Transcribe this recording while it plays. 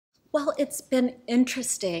Well, it's been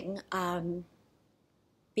interesting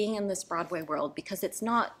being in this Broadway world because it's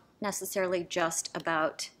not necessarily just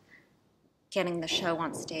about getting the show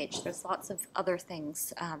on stage. There's lots of other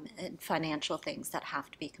things and financial things that have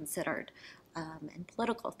to be considered, and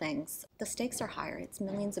political things. The stakes are higher. It's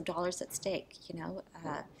millions of dollars at stake, you know.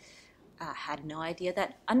 Had no idea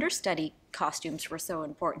that understudy costumes were so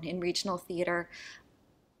important in regional theater.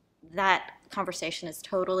 That conversation is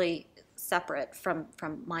totally separate from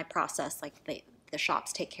my process. Like the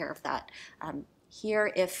shops take care of that.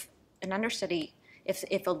 Here, if an understudy,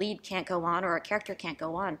 if a lead can't go on or a character can't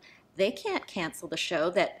go on, they can't cancel the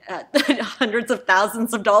show that hundreds of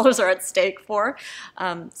thousands of dollars are at stake for.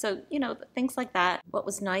 So, you know, things like that. What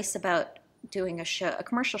was nice about doing a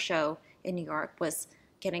commercial show in New York was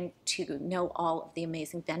getting to know all of the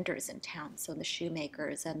amazing vendors in town. So the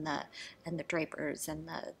shoemakers and the drapers and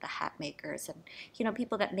the hat makers, and you know,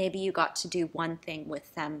 people that maybe you got to do one thing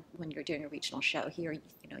with them when you're doing a regional show. Here,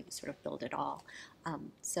 you know, you sort of build it all.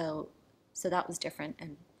 So that was different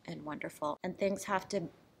and wonderful. And things have to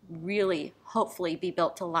really, hopefully, be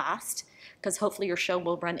built to last, because hopefully your show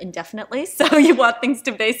will run indefinitely. So you want things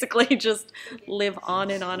to basically just live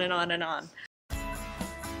on and on and on and on.